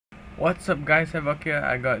What's up guys, Havoc here.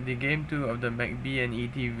 I got the game 2 of the MACB and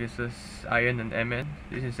ET vs Iron and MN.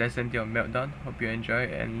 This is SNT on Meltdown. Hope you enjoy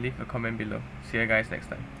and leave a comment below. See you guys next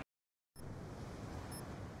time.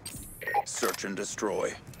 Search and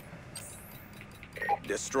destroy.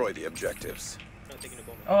 Destroy the objectives.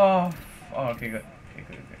 Oh, okay, good.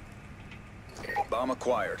 Okay, good. Bomb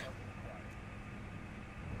acquired.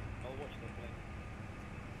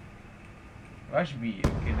 Rush B.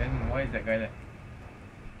 Okay, then why is that guy there?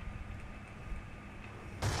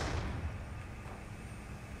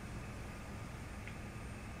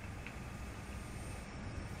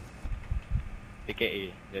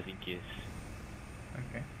 AKA, just in case.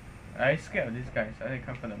 Okay. I scared of these guys. I didn't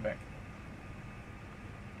come from the back.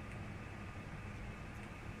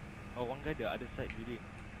 Oh, one guy the other side really.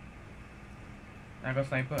 I got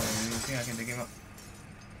sniper. You think I can take him up?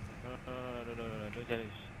 No, don't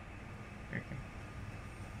challenge. Okay.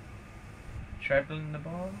 Should I plant the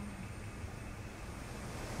ball?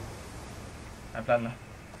 I plant lah.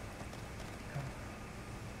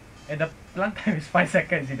 Hey, the plant time is 5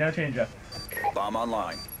 seconds. You never change it. Bomb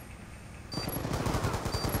online.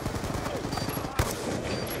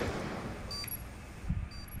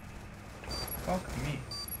 Fuck me.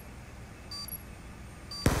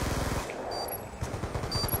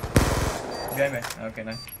 Behind me. Okay,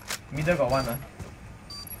 nice. Middle got one.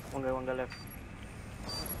 One guy left.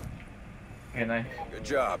 Okay, nice. Good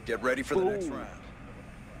job. Get ready for the next round.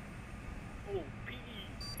 Oh, P!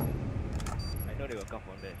 I know they will come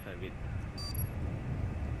from that side, wait.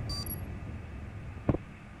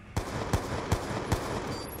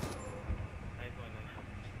 Nice one,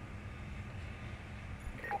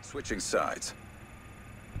 nice. Switching sides.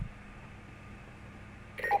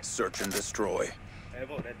 Search and destroy.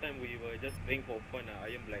 About that time we were just playing for fun,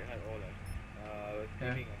 Iron Black Heart all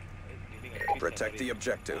screaming, Protect the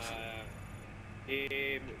objective.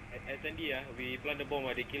 At SND, we plant the bomb,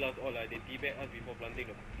 they kill us all, they teabag us before planting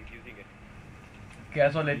the defusing. Okay,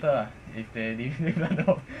 I saw later if they plant the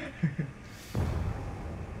bomb.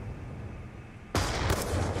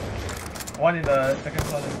 One in the second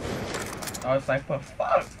floor. Oh, sniper.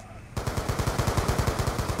 Fuck!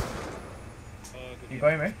 You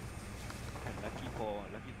got him, eh? Lucky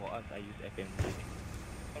for us, I use FMJ.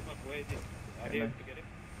 Where is it? Are they together?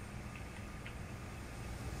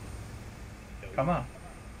 Come on.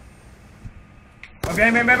 Okay,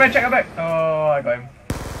 man, check her back. Oh, I got him.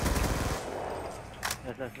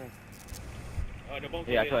 Nice. The bomb.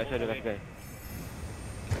 Yeah, I saw the last guy.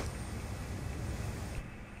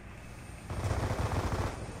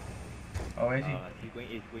 Oh, where is he?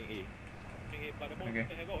 He's going A. Okay.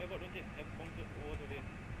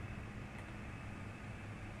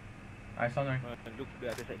 I saw him. Look the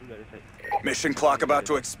other side, Mission clock about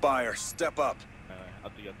to expire. Step up.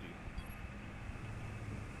 Up to you.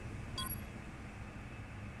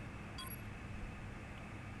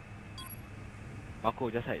 Marco,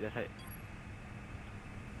 just side.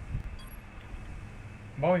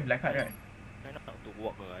 Bomb with black heart, right? Try not to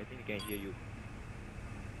walk, I think they can hear you.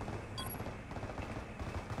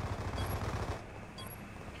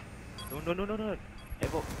 No.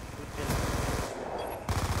 Evo.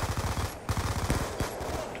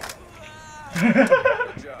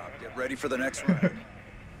 Good job. Get ready for the next round.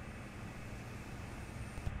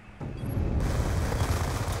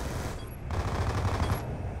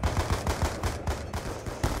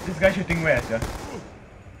 This guy shooting where, sir?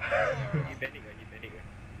 He panic.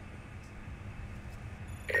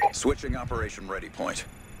 Switching operation ready point.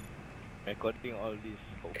 Recording all this,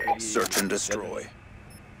 hopefully. Search and destroy.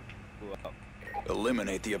 Go up.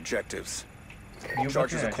 Eliminate the objectives. You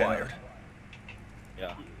Charges acquired.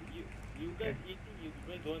 Yeah. You guys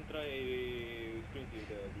don't try screens with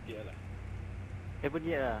the DTL lah. Haven't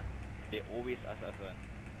yet. They always ask us one.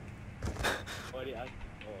 Or they ask,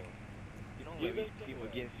 you know when we team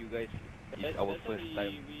against you guys, it's our first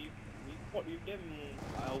time. We fought with them,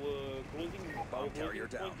 our closing Carrier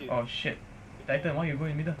down. Oh shit. Titan, why you go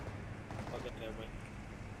in middle? Okay, never mind.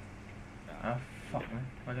 Ah, fuck man.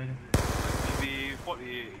 What do I do? We fought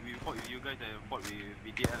with you guys and fought with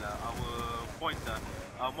VTL. Our points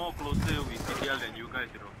are more closer with VTL than you guys,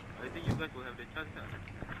 you know. I think you guys will have the chance.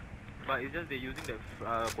 But it's just they're using the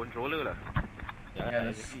controller lah. Yeah,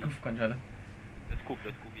 the scoop controller. The scoop,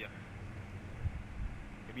 yeah.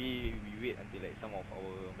 Maybe we wait until like some of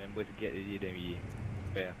our members get ready, then we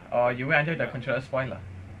prepare. Oh, you wait until the controller spoil lah.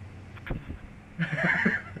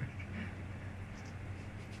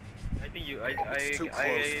 I think It's too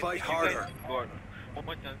close. Fight harder. Got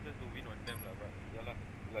more chances to win on them lah, but yeah lah.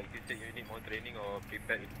 Like you said, you need more training or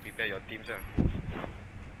prepare your teams lah.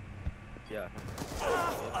 Yeah.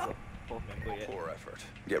 fourth member yet. Poor effort.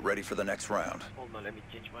 Get ready for the next round. Hold on, let me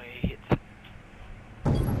change my headset.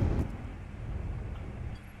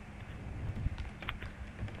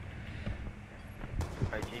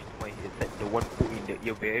 I changed my headset, the one put in the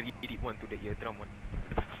ear, very deep one to the eardrum one.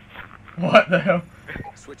 What the hell?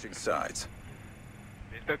 Switching sides.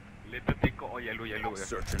 Later take out all yellow.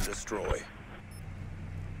 Search and destroy.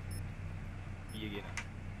 B again.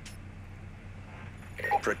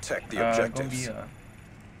 Protect the Gonna objectives. be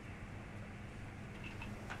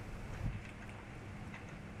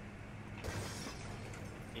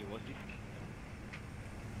Hey, what's this?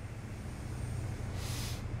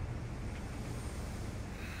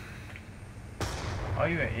 Are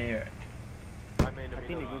you at A? Right? I'm in the I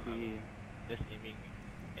think they go to A. Just aiming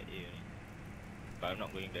at A only. But I'm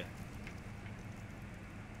not going there.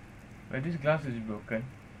 But this glass is broken.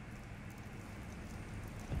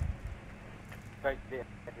 Right there.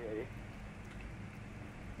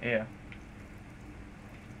 Yeah.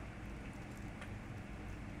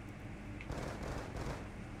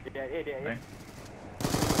 Yeah. Nice.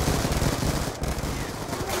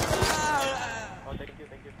 Oh, thank you.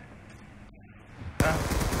 Ah,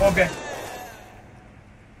 okay.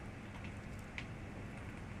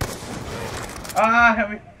 Ah, help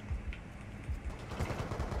me.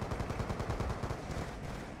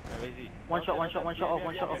 Where is he? One shot off.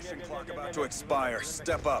 Mission clock about to expire.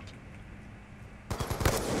 Step up.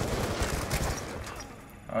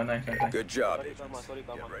 Oh, nice. Good job, Sorry, agents.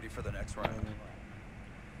 Karma. Get ready for the next round.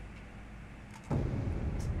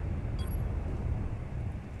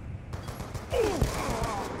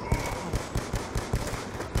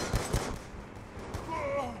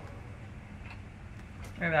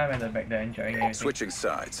 And I'm at the back there enjoying everything. Switching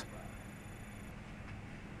sides.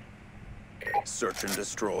 Search and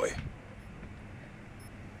destroy.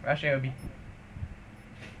 Rush A or B.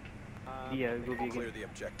 B, go B Clear again. the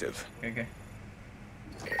objective. Okay.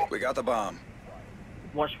 We got the bomb.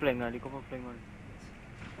 Watch flank, they confirm flank one.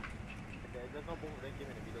 There's no both of them came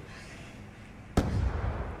in the middle.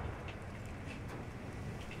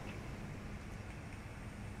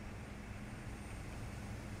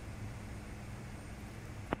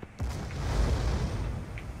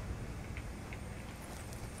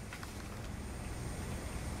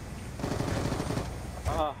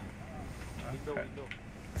 Window.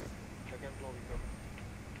 Second floor window.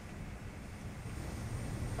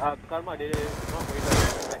 Karma, they not going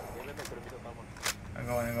back. They went back to the middle, Karma. I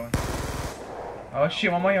got one. Oh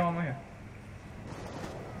shit, one more here. I'm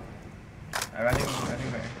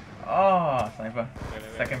running back. Oh, sniper.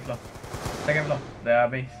 Second floor. Their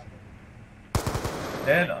base.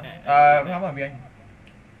 Then, how about behind?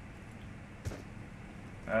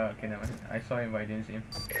 Okay, never mind. I saw him but I didn't see him.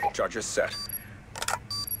 Charges set.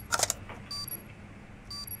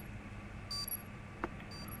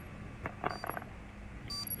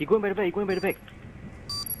 He going by the back.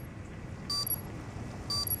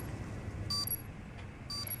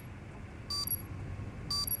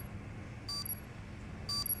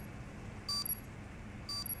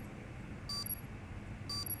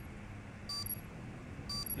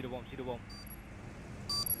 See the bomb.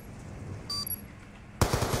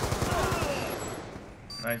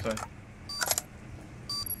 Nice one.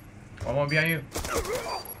 One more behind you.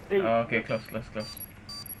 Hey, Oh, okay, close.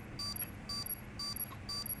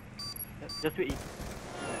 just wait.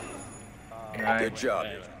 Nice. Good job,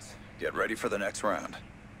 agents. Get ready for the next round.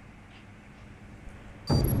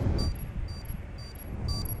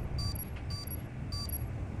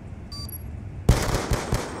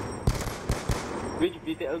 Which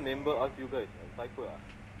BTL member asked you guys? Cypher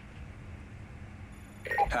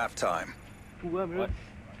Halftime. Who am What?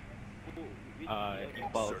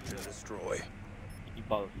 Impulse. Search and destroy.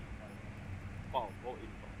 Impulse. Oh, Impulse.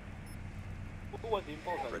 Who was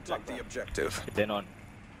Impulse? Protect the objective. Zenon.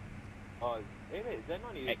 Wait,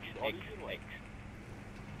 Zenon is X. origin what?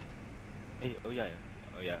 Hey, oh yeah,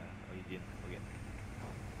 origin. Okay.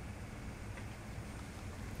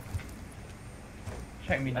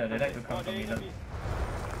 Check middle, they like to come from middle.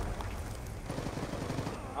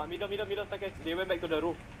 Middle staircase. They went back to the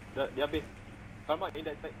roof. Their base. Karma in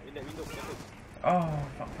that window. Oh,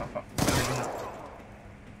 fuck.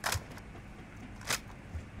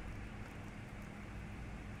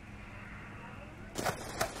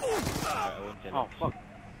 I won't challenge. Oh fuck.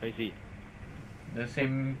 Where is he? The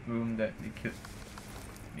same room that they killed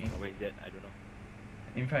me. Where is that? I don't know.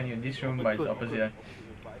 In front of you, this room but it's opposite.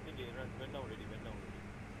 But I think they went down already.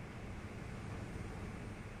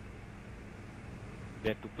 They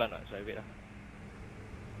have to plant, so I wait lah.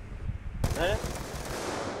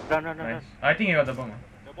 Run. Nice. I think he got the bomb.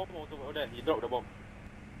 The bomb was over there. He dropped the bomb.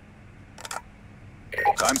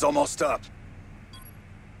 Time's almost up.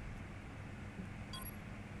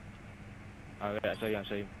 Alright, I saw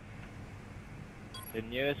him. The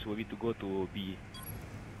nearest will be to go to B.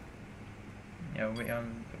 Yeah, wait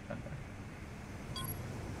on the front.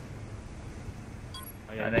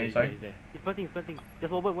 Oh, yeah, Then he's sorry. there. He's planting.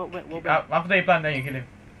 Just one back. After you plant, then you kill him.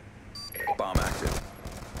 Bomb active.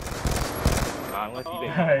 I'm gonna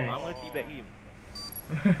teabag Nice. him. I'm gonna teabag him.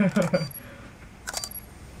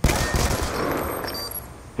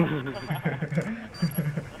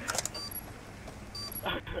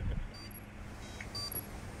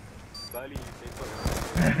 Bali, paper.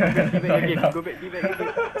 Go back.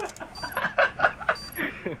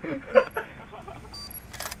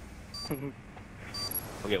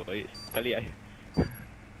 Okay, wait. Sekali I.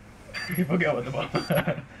 You forget about the bomb.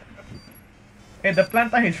 Hey, the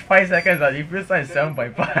plant time is 5 seconds, the defuse time is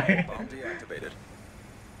 7.5. Bomb deactivated.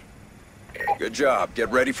 Good job. Get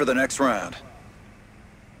ready for the next round.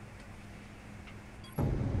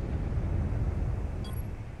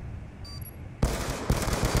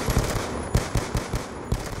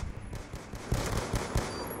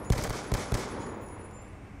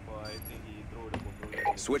 Oh, I think he threw the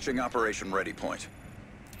bomb. Switching operation ready point.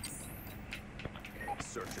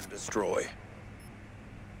 Search and destroy.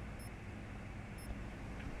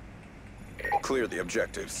 Clear the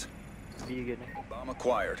objectives. B again. Bomb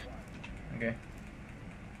acquired. Okay.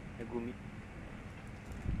 I go mid.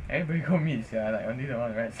 Everybody go mid, yeah, like only the one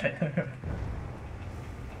on the right side.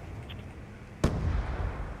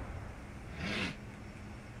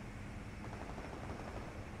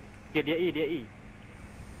 Yeah, dia A.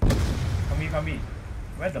 Come mid.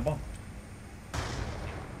 Where's the bomb?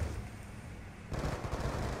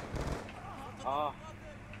 Ah,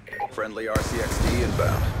 Friendly RCXD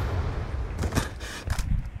inbound.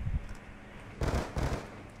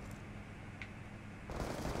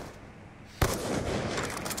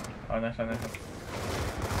 Oh, nice one.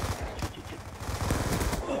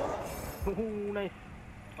 Ooh, nice.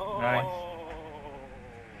 Nice.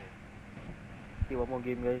 Okay, one more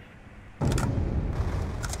game, guys.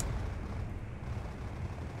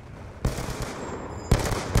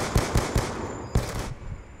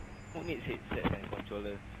 Who needs headset and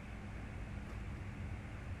controller?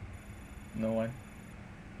 No one.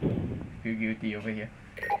 Feel guilty over here.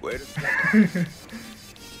 Wait a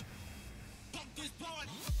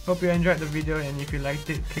Hope you enjoyed the video, and if you liked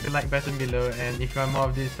it, click the like button below, and if you want more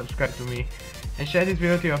of this, subscribe to me. And share this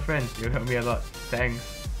video to your friends, it will help me a lot.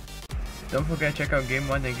 Thanks. Don't forget to check out Game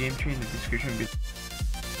 1 and Game 3 in the description below.